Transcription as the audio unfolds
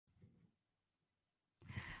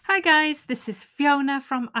Hi, guys. This is Fiona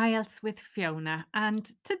from IELTS with Fiona. And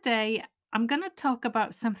today I'm going to talk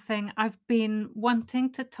about something I've been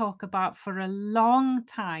wanting to talk about for a long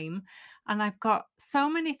time. And I've got so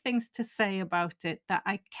many things to say about it that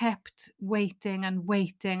I kept waiting and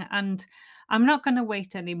waiting. And I'm not going to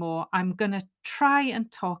wait anymore. I'm going to try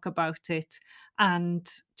and talk about it and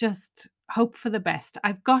just hope for the best.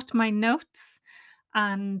 I've got my notes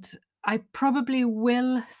and I probably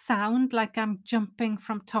will sound like I'm jumping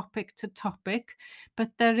from topic to topic, but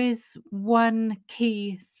there is one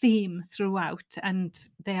key theme throughout, and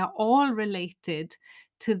they are all related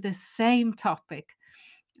to the same topic.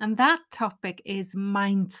 And that topic is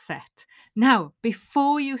mindset. Now,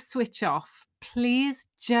 before you switch off, please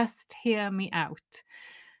just hear me out.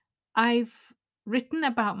 I've written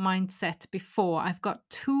about mindset before. I've got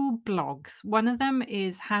two blogs. One of them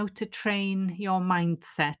is how to train your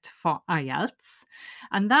mindset for IELTS.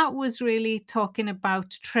 And that was really talking about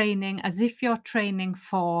training as if you're training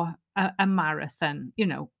for a marathon,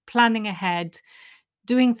 planning ahead,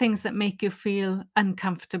 doing things that make you feel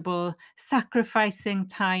uncomfortable, sacrificing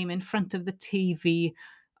time in front of the TV,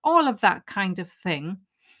 all of that kind of thing.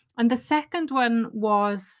 And the second one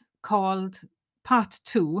was called part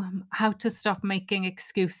two, how to stop making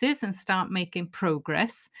excuses and start making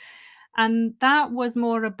progress. And that was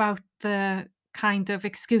more about the kind of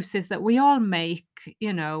excuses that we all make,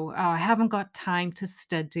 "Oh, I haven't got time to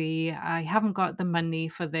study, I haven't got the money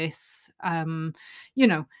for this,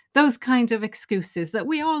 those kind of excuses that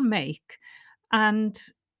we all make. And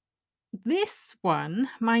this one,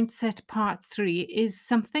 Mindset Part 3, is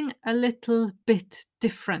something a little bit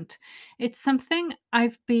different. It's something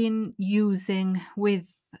I've been using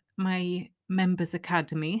with my Members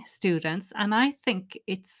Academy students, and I think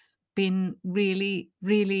it's been really,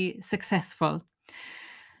 really successful.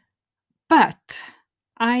 But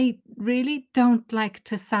I really don't like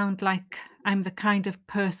to sound like I'm the kind of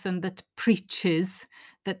person that preaches,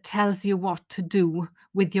 that tells you what to do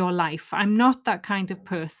with your life. I'm not that kind of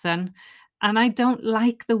person. And I don't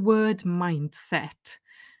like the word mindset.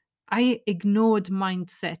 I ignored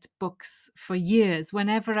mindset books for years.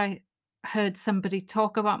 Whenever I heard somebody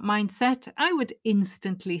talk about mindset, I would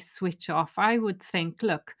instantly switch off. I would think,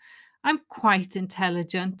 look, I'm quite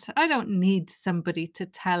intelligent. I don't need somebody to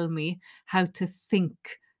tell me how to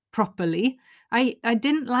think properly. I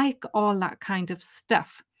didn't like all that kind of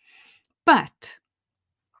stuff. But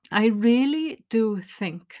I really do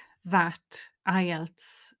think that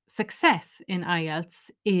IELTS success in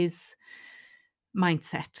IELTS is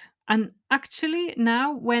mindset. And actually,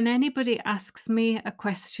 now when anybody asks me a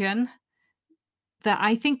question that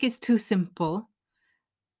I think is too simple,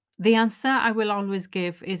 the answer I will always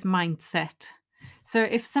give is mindset. So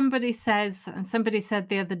if somebody says, and somebody said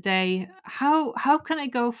the other day, how can I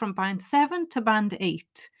go from band 7 to band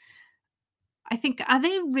 8? I think, are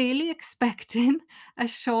they really expecting a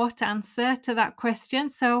short answer to that question?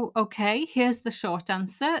 So, okay, here's the short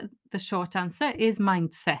answer. The short answer is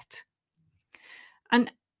mindset. And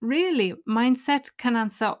really, mindset can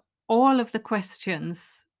answer all of the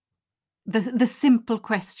questions, the simple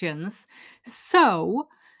questions. So,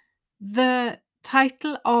 the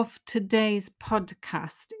title of today's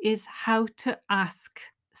podcast is How to Ask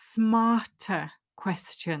Smarter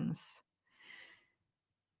Questions.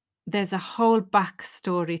 There's a whole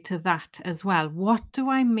backstory to that as well. What do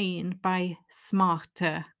I mean by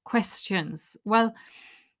smarter questions? Well,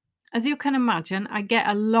 as you can imagine, I get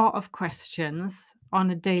a lot of questions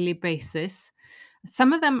on a daily basis.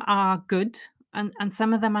 Some of them are good and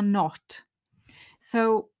some of them are not.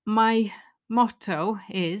 So, my motto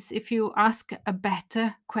is if you ask a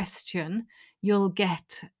better question, you'll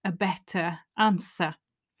get a better answer.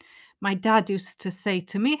 My dad used to say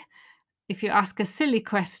to me, if you ask a silly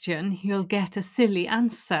question, you'll get a silly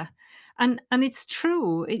answer. And it's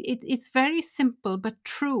true. It's very simple but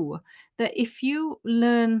true that if you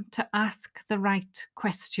learn to ask the right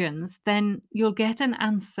questions, then you'll get an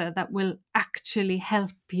answer that will actually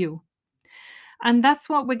help you. And that's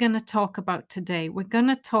what we're going to talk about today. We're going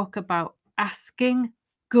to talk about asking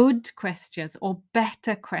good questions or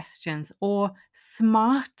better questions or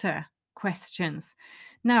smarter questions.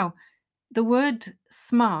 Now, the word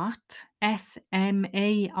smart,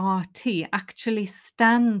 SMART, actually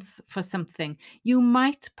stands for something. You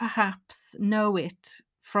might perhaps know it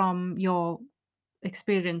from your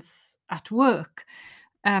experience at work.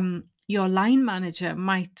 Your line manager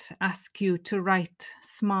might ask you to write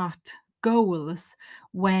smart goals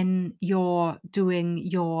when you're doing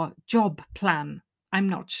your job plan. I'm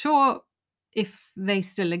not sure if they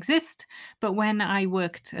still exist, but when I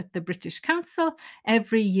worked at the British Council,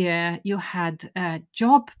 every year you had a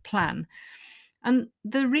job plan. And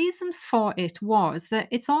the reason for it was that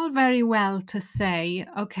it's all very well to say,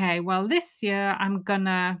 okay, well, this year I'm going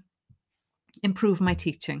to improve my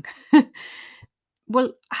teaching.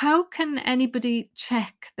 Well, how can anybody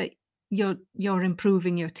check that you're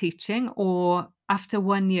improving your teaching, or after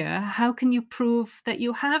 1 year, how can you prove that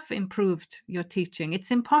you have improved your teaching?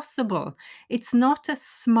 It's impossible. It's not a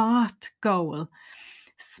SMART goal.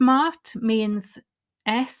 SMART means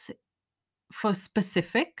S for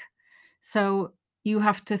specific. So you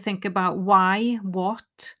have to think about why,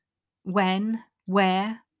 what, when,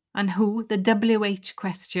 where, and who, the WH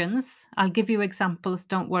questions. I'll give you examples,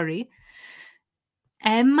 don't worry.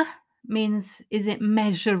 M means, is it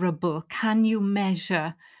measurable? Can you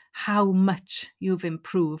measure how much you've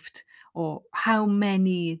improved, or how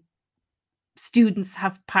many students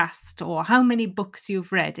have passed, or how many books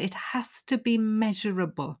you've read? It has to be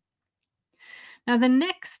measurable. Now, the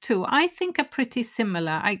next two I think are pretty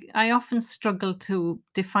similar. I often struggle to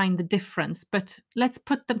define the difference, but let's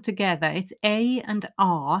put them together. It's A and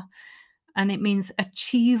R, and it means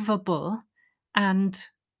achievable and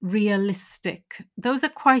realistic. Those are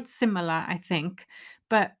quite similar, I think,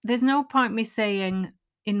 but there's no point me saying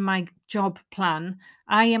in my job plan,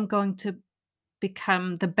 I am going to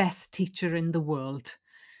become the best teacher in the world.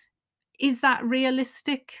 Is that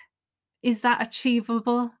realistic? Is that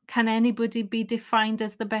achievable? Can anybody be defined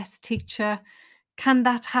as the best teacher? Can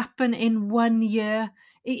that happen in 1 year?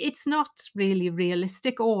 It's not really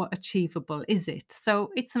realistic or achievable, is it?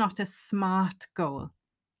 So it's not a SMART goal.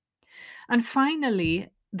 And finally,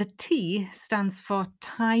 the T stands for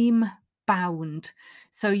time bound.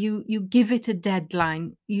 So you give it a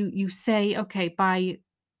deadline. You say, okay, by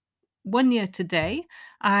 1 year today,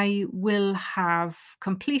 I will have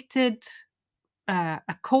completed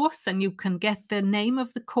a course, and you can get the name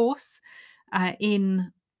of the course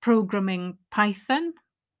in programming Python.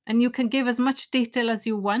 And you can give as much detail as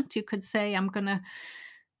you want. You could say,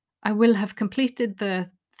 I will have completed the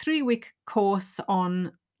 3-week course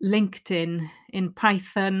on LinkedIn in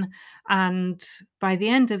Python. And by the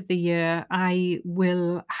end of the year, I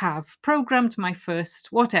will have programmed my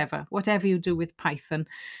first whatever you do with Python.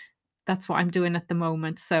 That's what I'm doing at the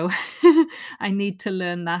moment. So I need to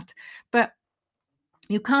learn that. But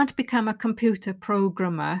you can't become a computer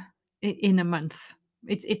programmer in a month.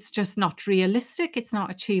 It's just not realistic. It's not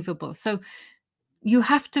achievable. So you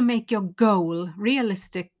have to make your goal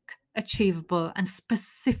realistic, achievable, and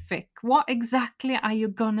specific. What exactly are you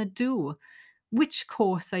going to do? Which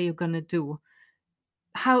course are you going to do?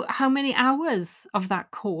 How many hours of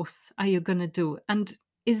that course are you going to do? And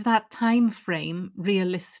is that time frame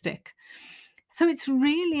realistic? So it's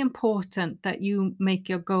really important that you make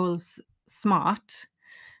your goals smart.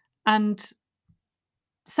 And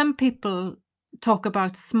some people talk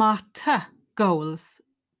about smarter goals,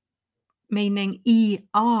 meaning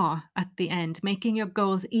ER at the end, making your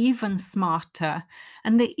goals even smarter.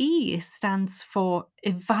 And the E stands for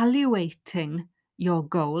evaluating your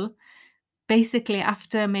goal. Basically,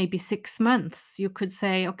 after maybe 6 months, you could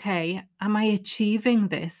say, okay, am I achieving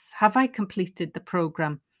this? Have I completed the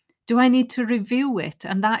program? Do I need to review it?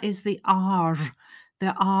 And that is the R.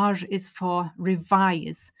 The R is for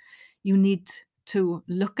revise. You need to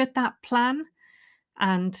look at that plan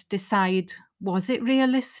and decide, was it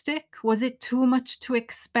realistic? Was it too much to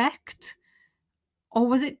expect? Or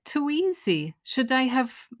was it too easy? Should I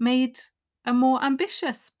have made a more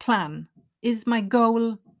ambitious plan? Is my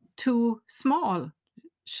goal too small?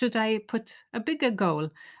 Should I put a bigger goal?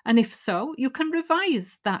 And if so, you can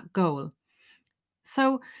revise that goal.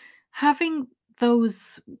 So, having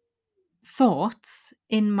those thoughts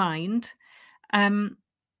in mind, um,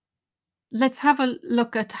 let's have a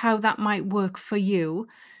look at how that might work for you.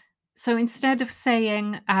 So instead of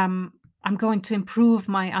saying, I'm going to improve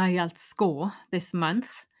my IELTS score this month,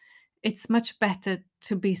 it's much better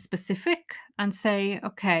to be specific and say,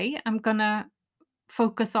 okay, I'm going to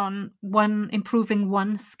focus on improving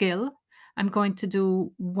one skill. I'm going to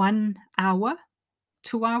do 1 hour,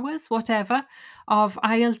 2 hours, whatever, of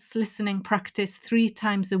IELTS listening practice 3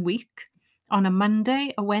 times a week on a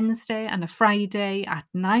Monday, a Wednesday, and a Friday at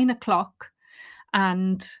 9 o'clock.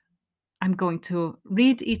 And I'm going to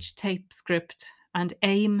read each tape script and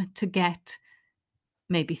aim to get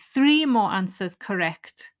maybe 3 more answers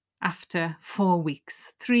correct after 4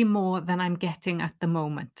 weeks, 3 more than I'm getting at the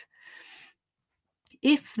moment.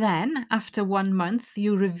 If then, after 1 month,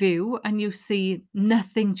 you review and you see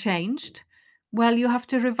nothing changed, well, you have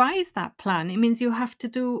to revise that plan. It means you have to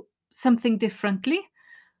do something differently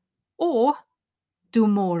or do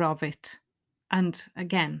more of it. And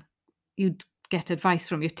again, you'd get advice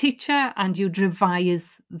from your teacher and you'd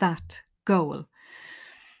revise that goal.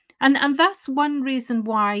 And that's one reason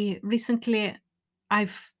why recently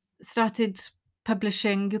I've started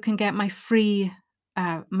publishing. You can get my free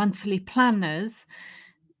monthly planners.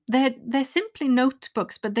 They're simply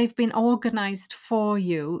notebooks, but they've been organized for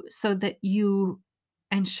you so that you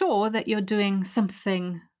ensure that you're doing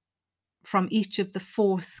something from each of the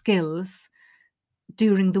four skills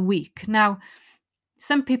during the week. Now,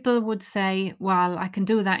 some people would say, well, I can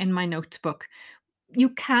do that in my notebook. You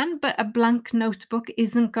can, but a blank notebook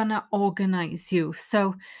isn't going to organize you.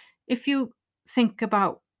 So if you think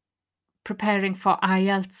about preparing for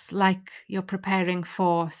IELTS like you're preparing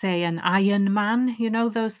for, say, an Ironman, you know,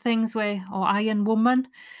 those things where, or Iron Woman,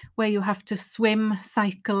 where you have to swim,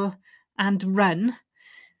 cycle, and run,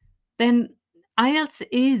 then IELTS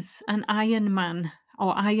is an Ironman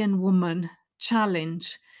or Iron Woman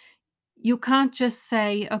challenge. You can't just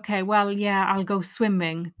say, okay, well, yeah, I'll go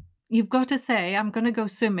swimming. You've got to say, I'm going to go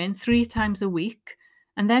swimming 3 times a week,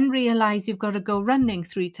 and then realize you've got to go running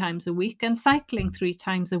 3 times a week and cycling 3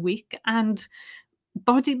 times a week and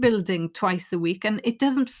bodybuilding twice a week. And it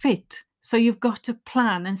doesn't fit. So you've got to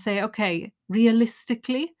plan and say, okay,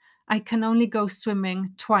 realistically, I can only go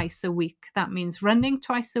swimming twice a week. That means running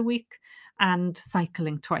twice a week and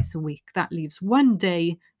cycling twice a week. That leaves one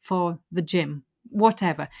day for the gym,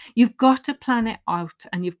 whatever. You've got to plan it out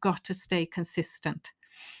and you've got to stay consistent.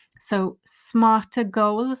 So, smarter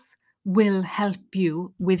goals will help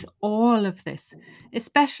you with all of this,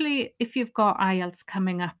 especially if you've got IELTS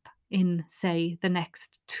coming up in, say, the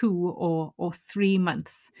next 2 or 3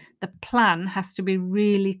 months. The plan has to be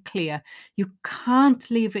really clear. You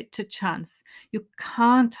can't leave it to chance. You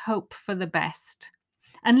can't hope for the best.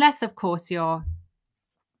 Unless, of course, you're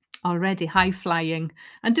already high flying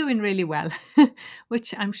and doing really well,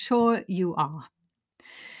 which I'm sure you are.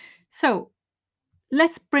 So,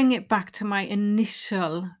 let's bring it back to my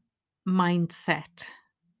initial mindset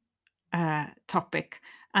topic.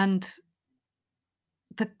 And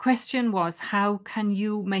the question was, how can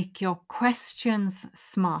you make your questions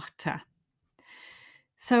smarter?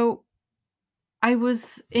 So I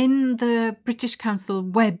was in the British Council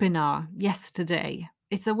webinar yesterday.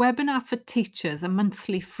 It's a webinar for teachers, a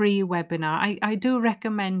monthly free webinar. I do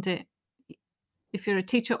recommend it if you're a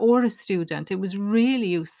teacher or a student. It was really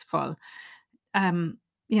useful. um,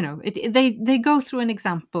 they go through an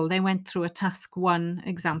example. They went through a task one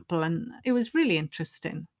example, and it was really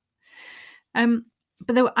interesting. Um,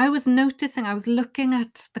 but I was noticing, I was looking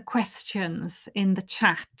at the questions in the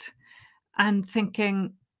chat and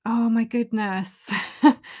thinking, oh my goodness,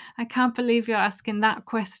 I can't believe you're asking that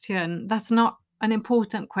question. That's not an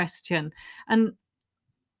important question. And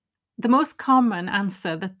the most common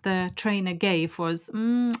answer that the trainer gave was,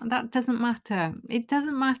 that doesn't matter. It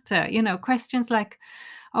doesn't matter. You know, questions like,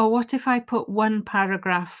 oh, what if I put one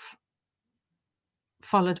paragraph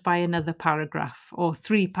followed by another paragraph or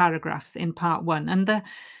three paragraphs in part one? And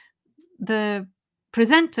the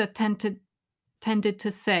presenter tended to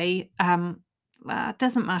say, well, it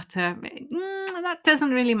doesn't matter. That doesn't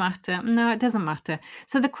really matter. No, it doesn't matter.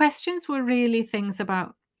 So the questions were really things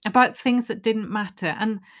about things that didn't matter.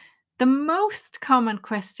 And the most common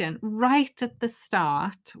question right at the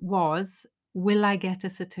start was, will I get a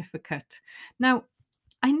certificate? Now,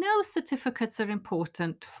 I know certificates are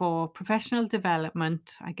important for professional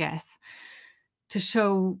development, I guess, to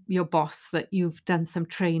show your boss that you've done some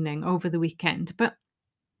training over the weekend, but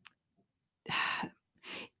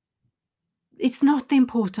it's not the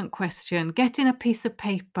important question. Getting a piece of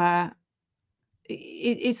paper,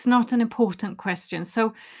 it's not an important question.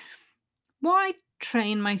 So, what I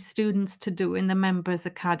train my students to do in the Members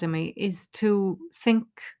Academy is to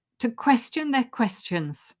question their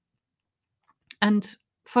questions, and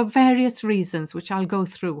for various reasons, which I'll go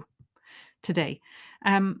through today.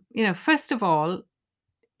 First of all,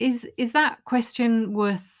 is that question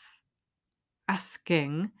worth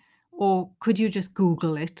asking, or could you just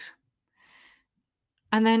Google it?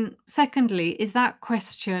 And then, secondly, is that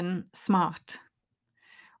question smart,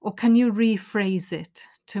 or can you rephrase it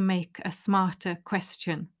to make a smarter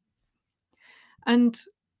question? And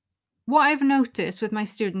what I've noticed with my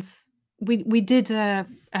students, we did a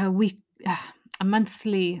week, a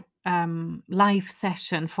monthly live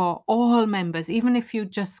session for all members, even if you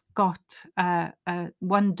just got a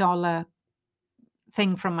 $1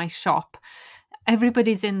 thing from my shop.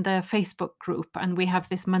 Everybody's in the Facebook group, and we have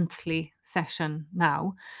this monthly session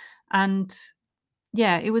now. And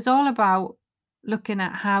yeah, it was all about looking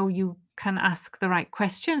at how you can ask the right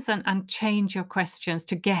questions and change your questions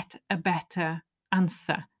to get a better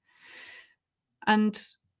answer. And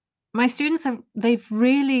my students they've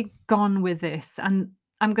really gone with this, and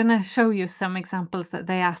I'm going to show you some examples that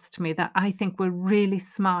they asked me that I think were really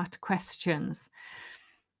smart questions.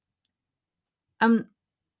 Um,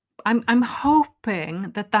 I'm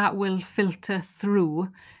hoping that that will filter through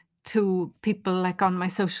to people like on my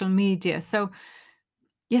social media. So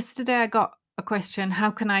yesterday I got a question,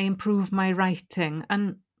 how can I improve my writing?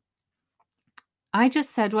 And I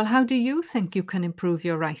just said, well, how do you think you can improve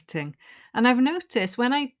your writing? And I've noticed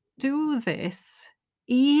when I do this,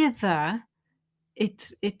 either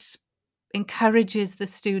it encourages the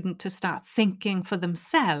student to start thinking for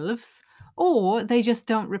themselves, or they just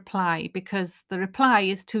don't reply because the reply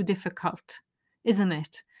is too difficult, isn't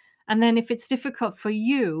it? And then if it's difficult for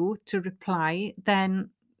you to reply, then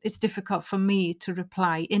it's difficult for me to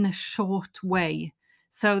reply in a short way.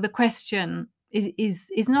 So the question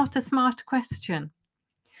is not a smart question.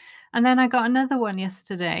 And then I got another one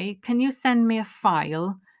yesterday. Can you send me a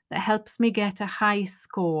file that helps me get a high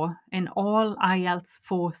score in all IELTS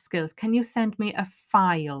 4 skills? Can you send me a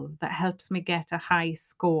file that helps me get a high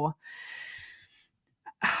score?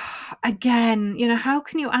 Again, how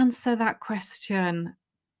can you answer that question?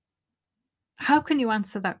 How can you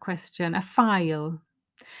answer that question? A file.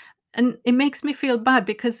 And it makes me feel bad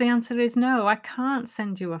because the answer is no, I can't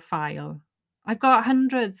send you a file. I've got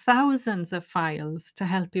hundreds, thousands of files to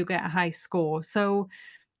help you get a high score. So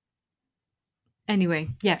anyway,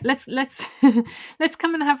 yeah, let's let's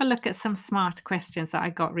come and have a look at some smart questions that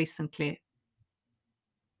I got recently.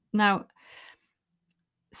 Now,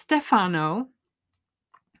 Stefano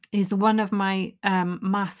is one of my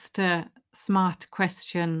master smart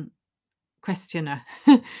questioner.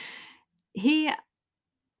 He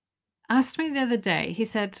asked me the other day, he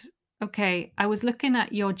said, okay, I was looking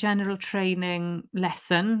at your general training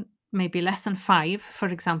lesson, maybe lesson 5, for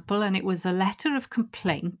example, and it was a letter of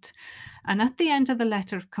complaint. And at the end of the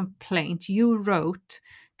letter of complaint, you wrote,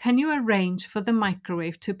 can you arrange for the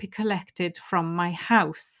microwave to be collected from my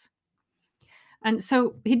house? And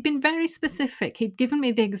so he'd been very specific. He'd given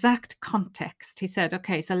me the exact context. He said,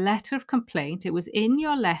 okay, it's a letter of complaint. It was in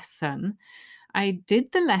your lesson. I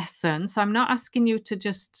did the lesson, so I'm not asking you to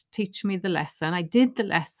just teach me the lesson. I did the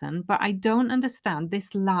lesson, but I don't understand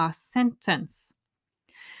this last sentence.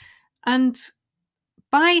 And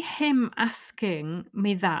by him asking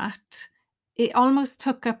me that, it almost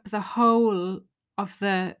took up the whole of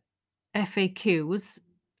the FAQs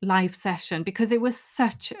live session because it was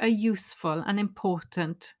such a useful and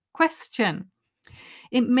important question.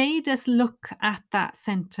 It made us look at that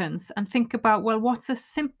sentence and think about, well, what's a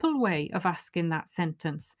simple way of asking that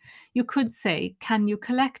sentence? You could say, can you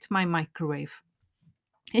collect my microwave?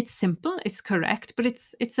 It's simple, it's correct, but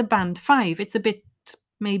it's a band 5. It's a bit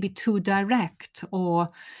maybe too direct, or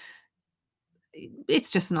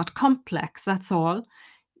it's just not complex, that's all.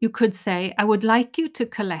 You could say, I would like you to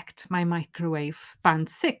collect my microwave. Band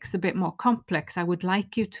 6, a bit more complex. I would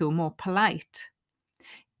like you to, more polite.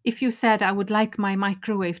 If you said, I would like my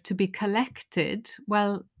microwave to be collected,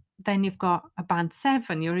 well, then you've got a band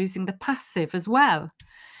 7. You're using the passive as well.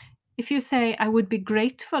 If you say, I would be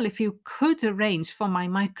grateful if you could arrange for my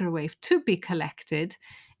microwave to be collected,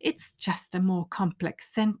 it's just a more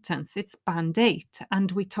complex sentence. It's band 8.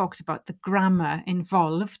 And we talked about the grammar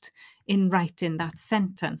involved in writing that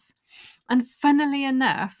sentence. And funnily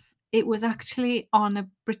enough, it was actually on a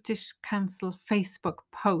British Council Facebook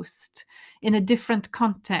post in a different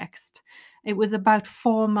context. It was about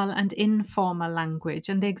formal and informal language.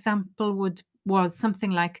 And the example was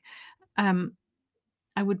something like,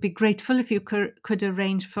 I would be grateful if you could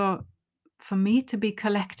arrange for me to be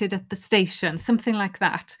collected at the station, something like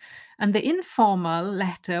that. And the informal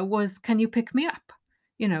letter was, can you pick me up?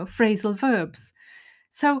 Phrasal verbs.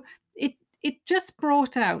 So it just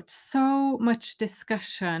brought out so much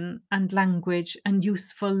discussion and language and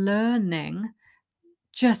useful learning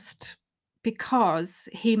just because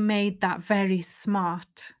he made that very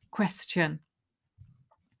smart question.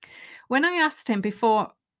 When I asked him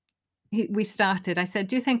before we started, I said,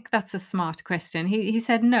 do you think that's a smart question? He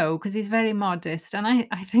said no, because he's very modest. And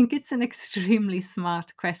I think it's an extremely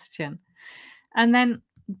smart question. And then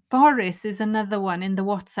Boris is another one in the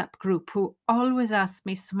WhatsApp group who always asks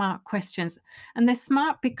me smart questions. And they're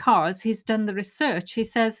smart because he's done the research. He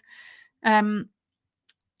says, um,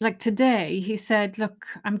 like today, he said, look,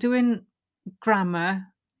 I'm doing grammar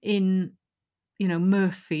in,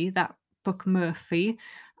 Murphy, that book Murphy,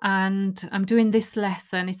 and I'm doing this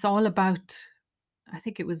lesson. It's all about, I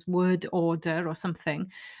think it was word order or something.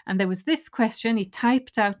 And there was this question. He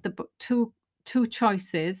typed out the two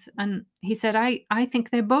choices, and he said, I think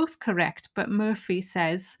they're both correct, but Murphy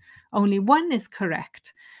says only one is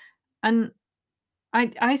correct. And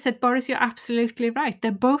I said, Boris, you're absolutely right.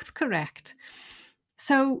 They're both correct.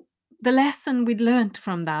 So the lesson we'd learnt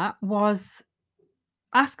from that was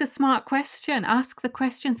ask a smart question. Ask the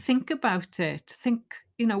question, think about it. Think,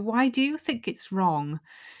 why do you think it's wrong?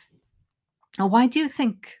 Or why do you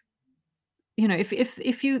think,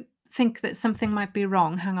 if you think that something might be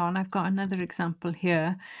wrong, hang on, I've got another example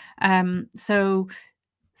here. So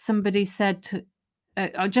somebody said to,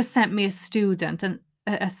 or just sent me a student, and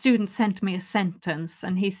a student sent me a sentence,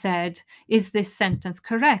 and he said, "Is this sentence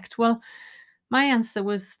correct?" Well, my answer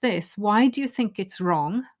was this: Why do you think it's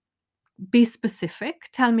wrong? Be specific.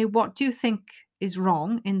 Tell me, what do you think is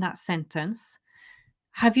wrong in that sentence?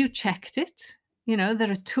 Have you checked it?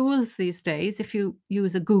 There are tools these days. If you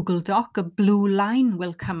use a Google Doc, a blue line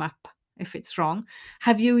will come up if it's wrong.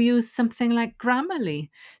 Have you used something like Grammarly?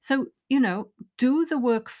 So, do the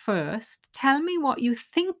work first. Tell me what you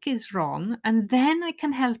think is wrong, and then I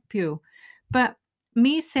can help you. But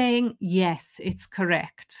me saying, yes, it's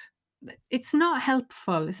correct, it's not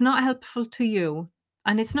helpful. It's not helpful to you,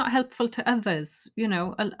 and it's not helpful to others.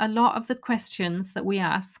 A lot of the questions that we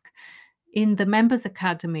ask in the members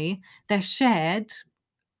academy, they're shared,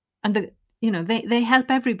 and they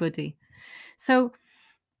help everybody. So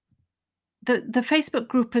the Facebook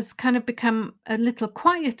group has kind of become a little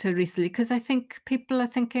quieter recently, because I think people are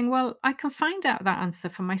thinking, well, I can find out that answer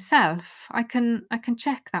for myself. I can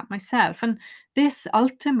check that myself. And this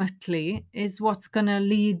ultimately is what's going to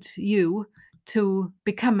lead you to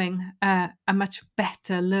becoming a much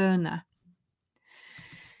better learner.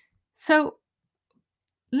 So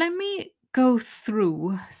let me go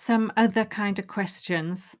through some other kind of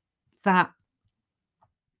questions that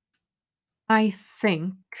I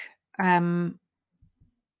think um,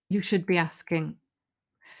 you should be asking.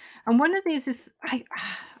 And one of these is,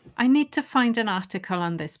 I need to find an article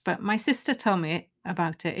on this, but my sister told me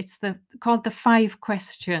about it. It's called the 5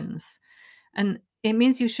 questions, and it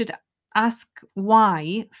means you should ask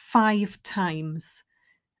why 5 times,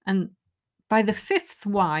 and by the fifth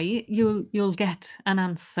why you'll get an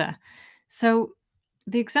answer. So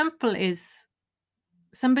the example is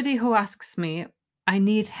somebody who asks me, I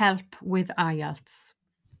need help with IELTS.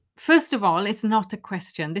 First of all, it's not a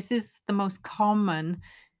question. This is the most common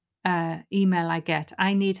email I get.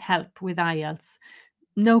 I need help with IELTS.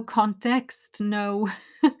 No context, no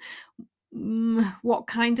what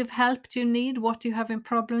kind of help do you need? What are you having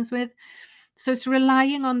problems with? So it's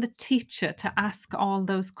relying on the teacher to ask all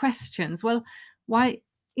those questions. Well, why,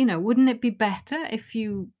 wouldn't it be better if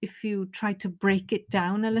you try to break it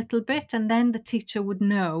down a little bit, and then the teacher would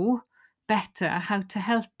know better how to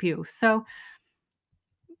help you. So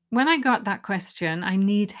when I got that question, I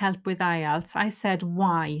need help with IELTS, I said,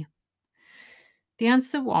 why? The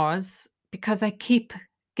answer was because I keep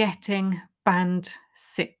getting band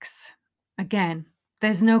 6. Again,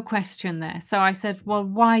 there's no question there. So I said, well,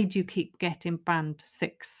 why do you keep getting band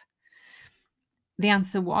 6? The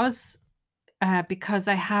answer was because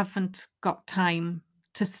I haven't got time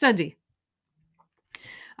to study.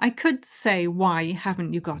 I could say, why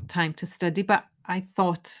haven't you got time to study? But I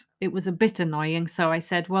thought it was a bit annoying. So I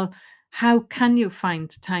said, well, how can you find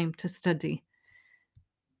time to study?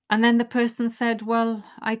 And then the person said, well,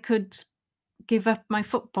 I could give up my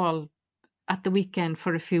football at the weekend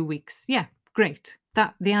for a few weeks. Yeah, great.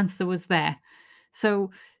 That the answer was there.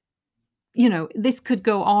 So, this could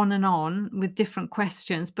go on and on with different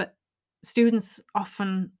questions, but students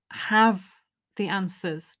often have the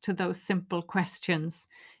answers to those simple questions.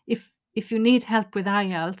 If you need help with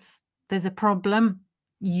IELTS, there's a problem,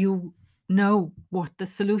 you know what the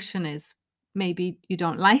solution is. Maybe you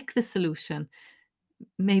don't like the solution.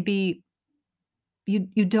 Maybe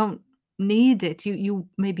you don't need it. You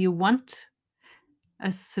maybe you want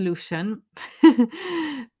a solution,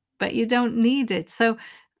 but you don't need it. So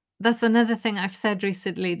that's another thing I've said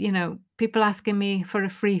recently. People asking me for a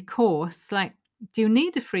free course, like, do you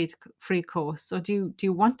need a free course, or do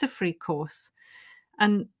you want a free course?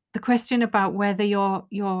 And the question about whether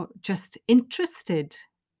you're just interested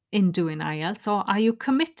in doing IELTS, or are you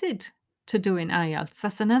committed to doing IELTS?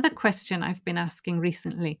 That's another question I've been asking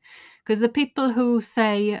recently, because the people who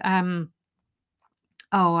say,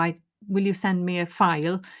 "Oh, I will you send me a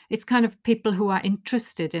file?" It's kind of people who are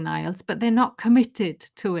interested in IELTS, but they're not committed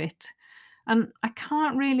to it. And I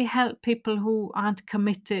can't really help people who aren't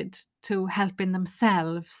committed to helping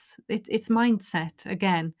themselves. It's mindset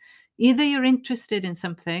again. Either you're interested in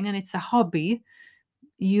something and it's a hobby,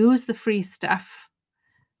 use the free stuff,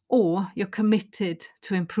 or you're committed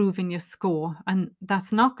to improving your score. And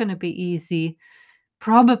that's not going to be easy,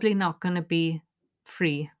 probably not going to be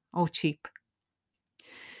free or cheap.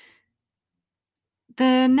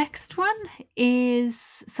 The next one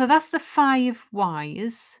is, so that's the 5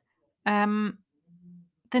 whys. Um,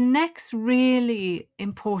 The next really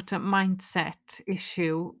important mindset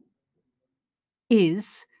issue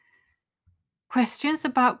is questions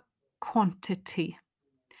about quantity.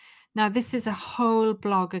 Now, this is a whole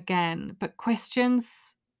blog again, but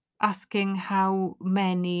questions asking how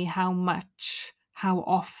many, how much, how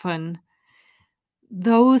often,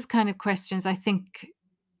 those kind of questions, I think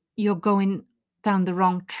you're going down the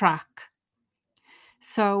wrong track.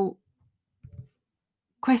 So,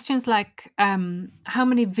 questions like how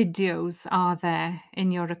many videos are there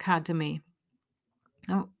in your academy?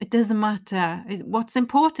 Oh, it doesn't matter. What's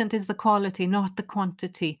important is the quality, not the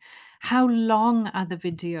quantity. How long are the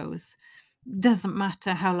videos? Doesn't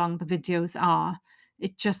matter how long the videos are.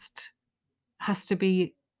 It just has to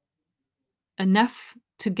be enough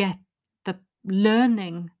to get the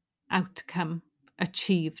learning outcome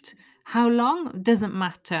achieved. How long doesn't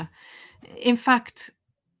matter. In fact,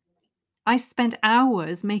 I spent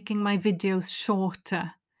hours making my videos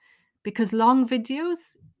shorter because long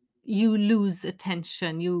videos, you lose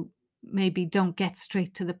attention. You maybe don't get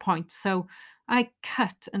straight to the point. So I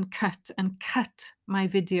cut and cut and cut my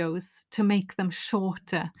videos to make them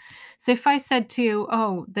shorter. So if I said to you,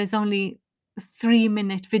 oh, there's only a 3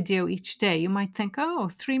 minute video each day, you might think, oh,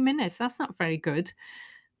 3 minutes, that's not very good.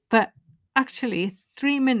 But actually,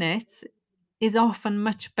 3 minutes is often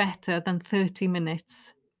much better than 30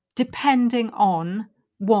 minutes, depending on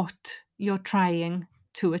what you're trying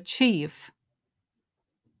to achieve.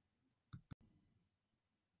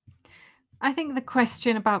 I think the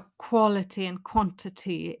question about quality and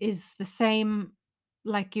quantity is the same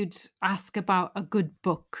like you'd ask about a good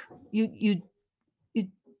book. You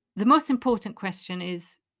the most important question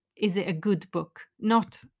is it a good book?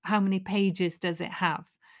 Not how many pages does it have?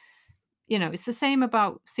 It's the same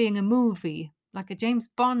about seeing a movie, like a James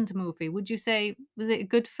Bond movie. Would you say was it a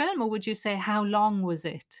good film or would you say how long was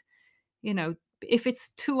it? If it's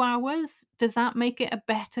 2 hours, does that make it a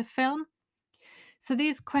better film? So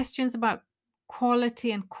these questions about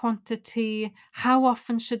quality and quantity, how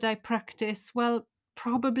often should I practice? Well,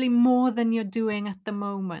 probably more than you're doing at the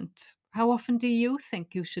moment. How often do you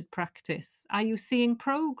think you should practice? Are you seeing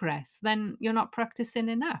progress? Then you're not practicing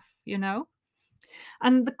enough.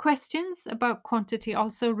 And the questions about quantity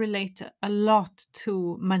also relate a lot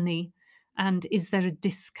to money and is there a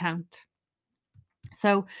discount?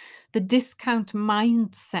 So the discount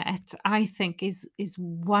mindset, I think, is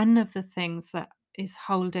one of the things that is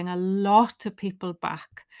holding a lot of people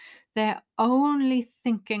back. They're only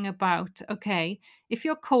thinking about, okay, if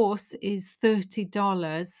your course is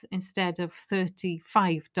 $30 instead of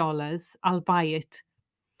 $35, I'll buy it.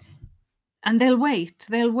 And they'll wait.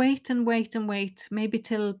 They'll wait and wait and wait, maybe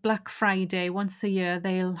till Black Friday once a year.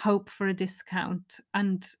 They'll hope for a discount.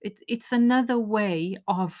 And it's another way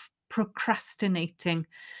of procrastinating.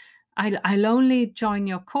 I'll only join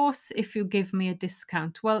your course if you give me a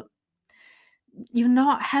discount. Well, you're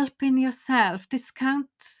not helping yourself.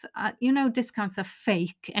 Discounts are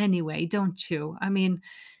fake anyway, don't you? I mean,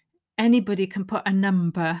 anybody can put a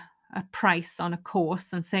number, a price on a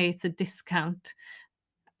course and say it's a discount.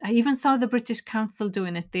 I even saw the British Council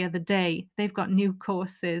doing it the other day. They've got new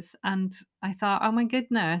courses, and I thought, oh my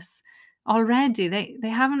goodness, already they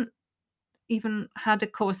haven't even had a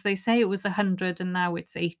course. They say it was 100 and now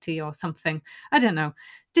it's 80 or something. I don't know.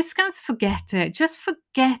 Discounts, forget it. Just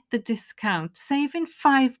forget the discount. Saving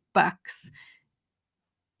 $5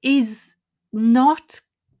 is not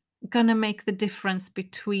going to make the difference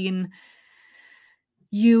between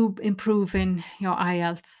you improving your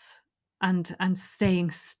IELTS and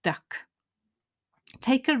staying stuck.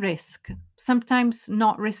 Take a risk. Sometimes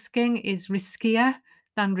not risking is riskier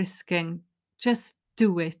than risking. Just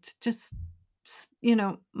do it.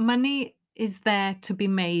 Money is there to be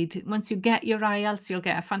made. Once you get your IELTS, you'll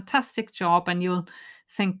get a fantastic job and you'll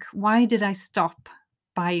think, why did I stop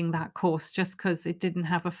buying that course just because it didn't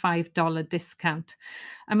have a $5 discount?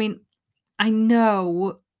 I mean, I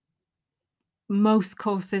know most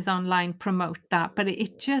courses online promote that, but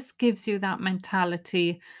it just gives you that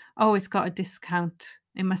mentality, oh, it's got a discount,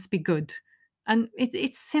 it must be good. And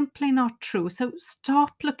it's simply not true. So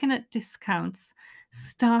stop looking at discounts,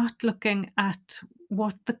 start looking at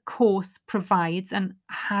what the course provides and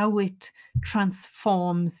how it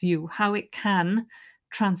transforms you, how it can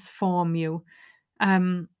transform you.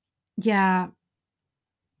 Um, yeah.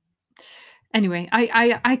 Anyway,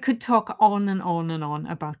 I could talk on and on and on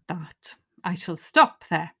about that. I shall stop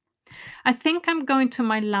there. I think I'm going to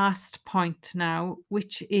my last point now,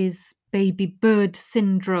 which is baby bird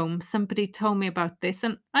syndrome. Somebody told me about this,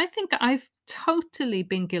 and I think I've totally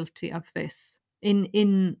been guilty of this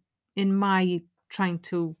in my trying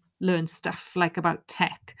to learn stuff like about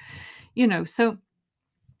tech. So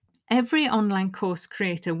every online course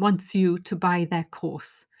creator wants you to buy their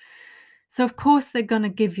course. So, of course, they're going to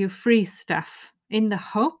give you free stuff in the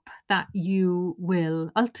hope that you will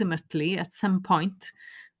ultimately, at some point,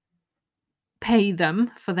 pay them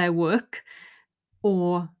for their work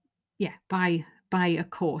or, yeah, buy a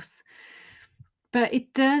course. But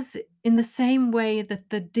it does in the same way that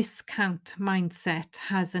the discount mindset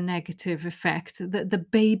has a negative effect. The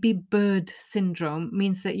baby bird syndrome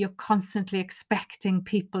means that you're constantly expecting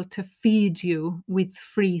people to feed you with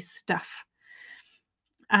free stuff.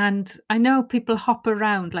 And I know people hop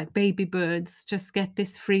around like baby birds, just get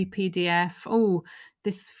this free PDF, oh,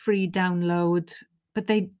 this free download, but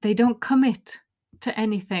they don't commit to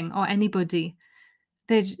anything or anybody.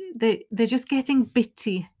 They're just getting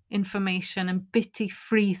bitty information and bitty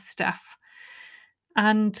free stuff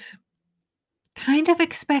and kind of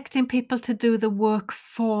expecting people to do the work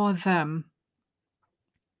for them.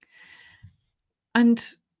 And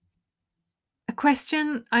a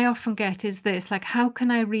question I often get is this, like, how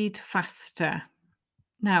can I read faster?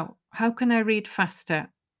 Now, how can I read faster?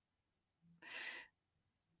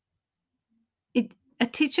 It A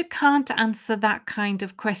teacher can't answer that kind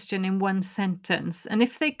of question in one sentence. And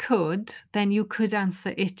if they could, then you could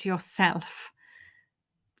answer it yourself.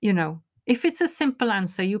 If it's a simple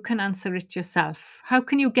answer, you can answer it yourself. How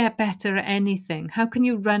can you get better at anything? How can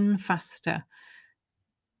you run faster?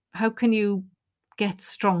 How can you get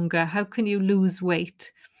stronger? How can you lose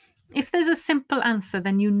weight? If there's a simple answer,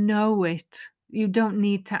 then you know it. You don't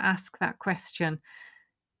need to ask that question.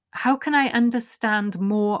 How can I understand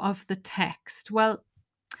more of the text? Well,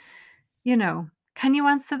 can you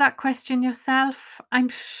answer that question yourself? I'm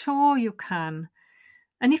sure you can.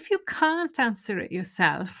 And if you can't answer it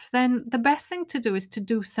yourself, then the best thing to do is to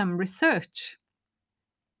do some research.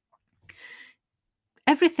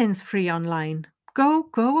 Everything's free online. Go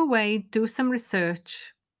away, do some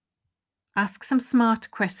research, ask some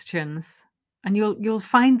smart questions, and you'll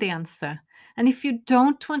find the answer. And if you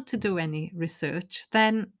don't want to do any research,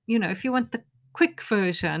 then, if you want the quick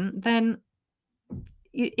version, then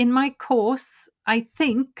in my course, I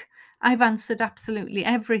think I've answered absolutely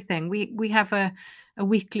everything. We have a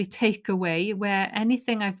weekly takeaway where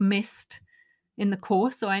anything I've missed in the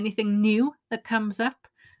course or anything new that comes up,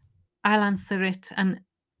 I'll answer it, and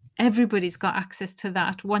everybody's got access to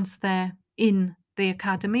that. Once they're in the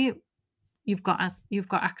academy, you've got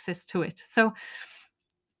access to it. So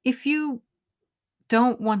if you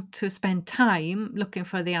don't want to spend time looking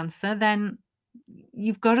for the answer, then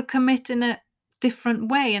you've got to commit in a different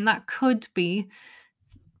way, and that could be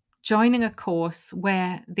joining a course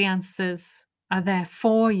where the answers are there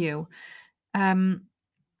for you. Um,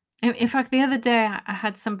 in fact, the other day I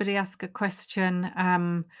had somebody ask a question.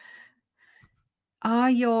 Are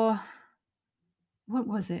your What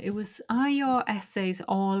was it? It was, are your essays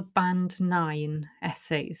all band 9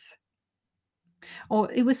 essays? Or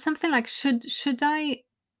it was something like, should I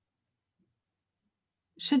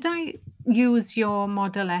use your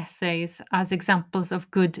model essays as examples of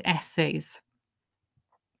good essays?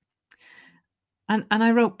 And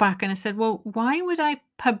I wrote back and I said, well, why would I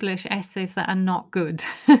publish essays that are not good?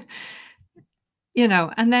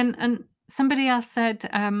 And somebody else said,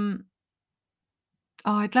 oh,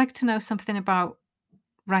 I'd like to know something about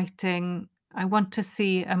writing. I want to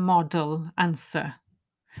see a model answer.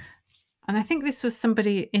 And I think this was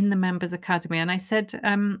somebody in the Members Academy. And I said,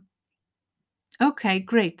 okay,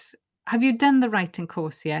 great. Have you done the writing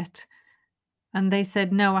course yet? And they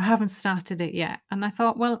said, no, I haven't started it yet. And I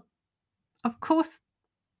thought, well, of course,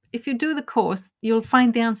 if you do the course, you'll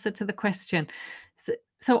find the answer to the question.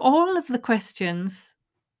 So all of the questions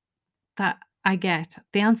that I get,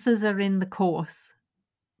 the answers are in the course.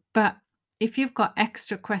 But if you've got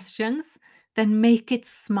extra questions, then make it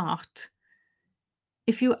smart.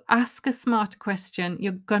 If you ask a smart question,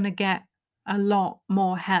 you're going to get a lot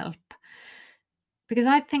more help. Because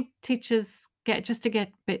I think teachers get a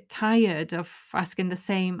bit tired of answering the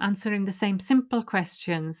same simple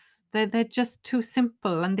questions. They're just too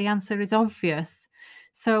simple and the answer is obvious.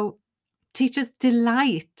 So teachers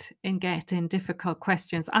delight in getting difficult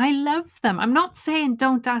questions. I love them. I'm not saying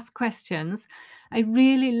don't ask questions. I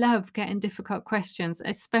really love getting difficult questions,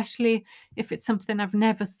 especially if it's something I've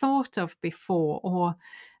never thought of before or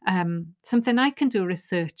something I can do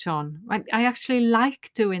research on. I actually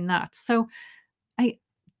like doing that. So I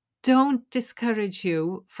don't discourage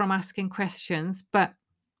you from asking questions, but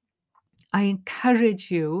I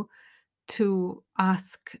encourage you to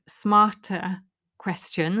ask smarter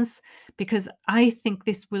questions because I think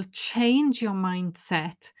this will change your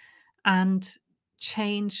mindset and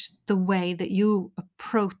change the way that you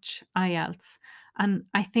approach IELTS. And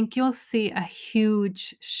I think you'll see a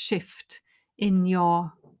huge shift in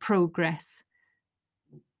your progress.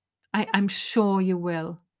 I'm sure you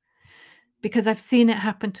will, because I've seen it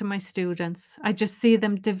happen to my students. I just see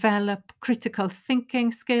them develop critical thinking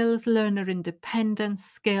skills, learner independence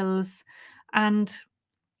skills, and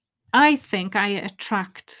I think I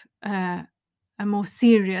attract a more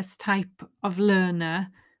serious type of learner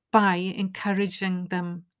by encouraging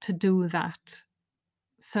them to do that.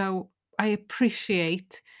 So I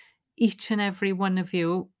appreciate each and every one of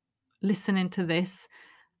you listening to this,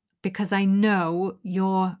 because I know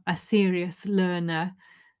you're a serious learner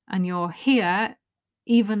and you're here,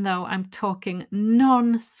 even though I'm talking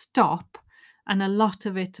non-stop and a lot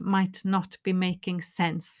of it might not be making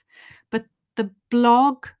sense. But the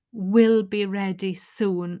blog will be ready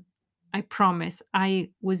soon. I promise.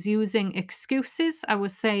 I was using excuses. I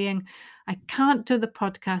was saying, I can't do the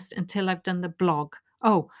podcast until I've done the blog.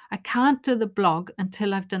 Oh, I can't do the blog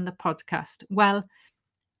until I've done the podcast. Well,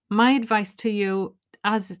 my advice to you,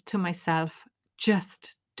 as to myself,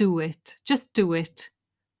 just do it. Just do it.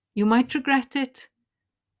 You might regret it.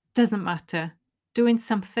 Doesn't matter. Doing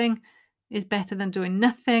something is better than doing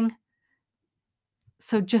nothing.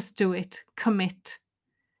 So just do it. Commit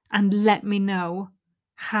and let me know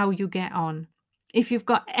how you get on. If you've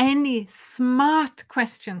got any smart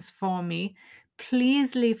questions for me,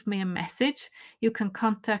 please leave me a message. You can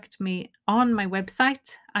contact me on my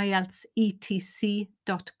website,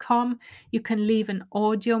 ieltsetc.com. You can leave an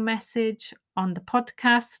audio message on the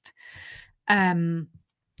podcast.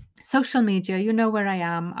 Social media, you know where I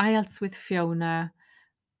am, IELTS with Fiona,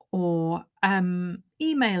 or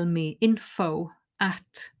email me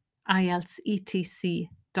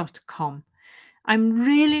info@ieltsetc.com. I'm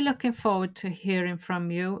really looking forward to hearing from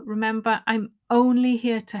you. Remember, I'm only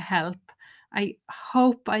here to help. I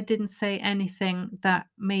hope I didn't say anything that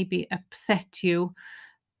maybe upset you.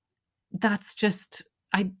 That's just,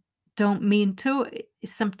 I don't mean to.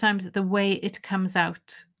 Sometimes the way it comes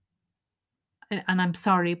out, and I'm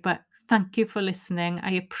sorry, but thank you for listening.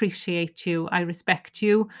 I appreciate you. I respect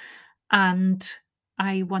you. And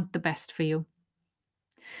I want the best for you.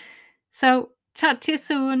 So, chat to you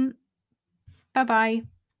soon. Bye bye.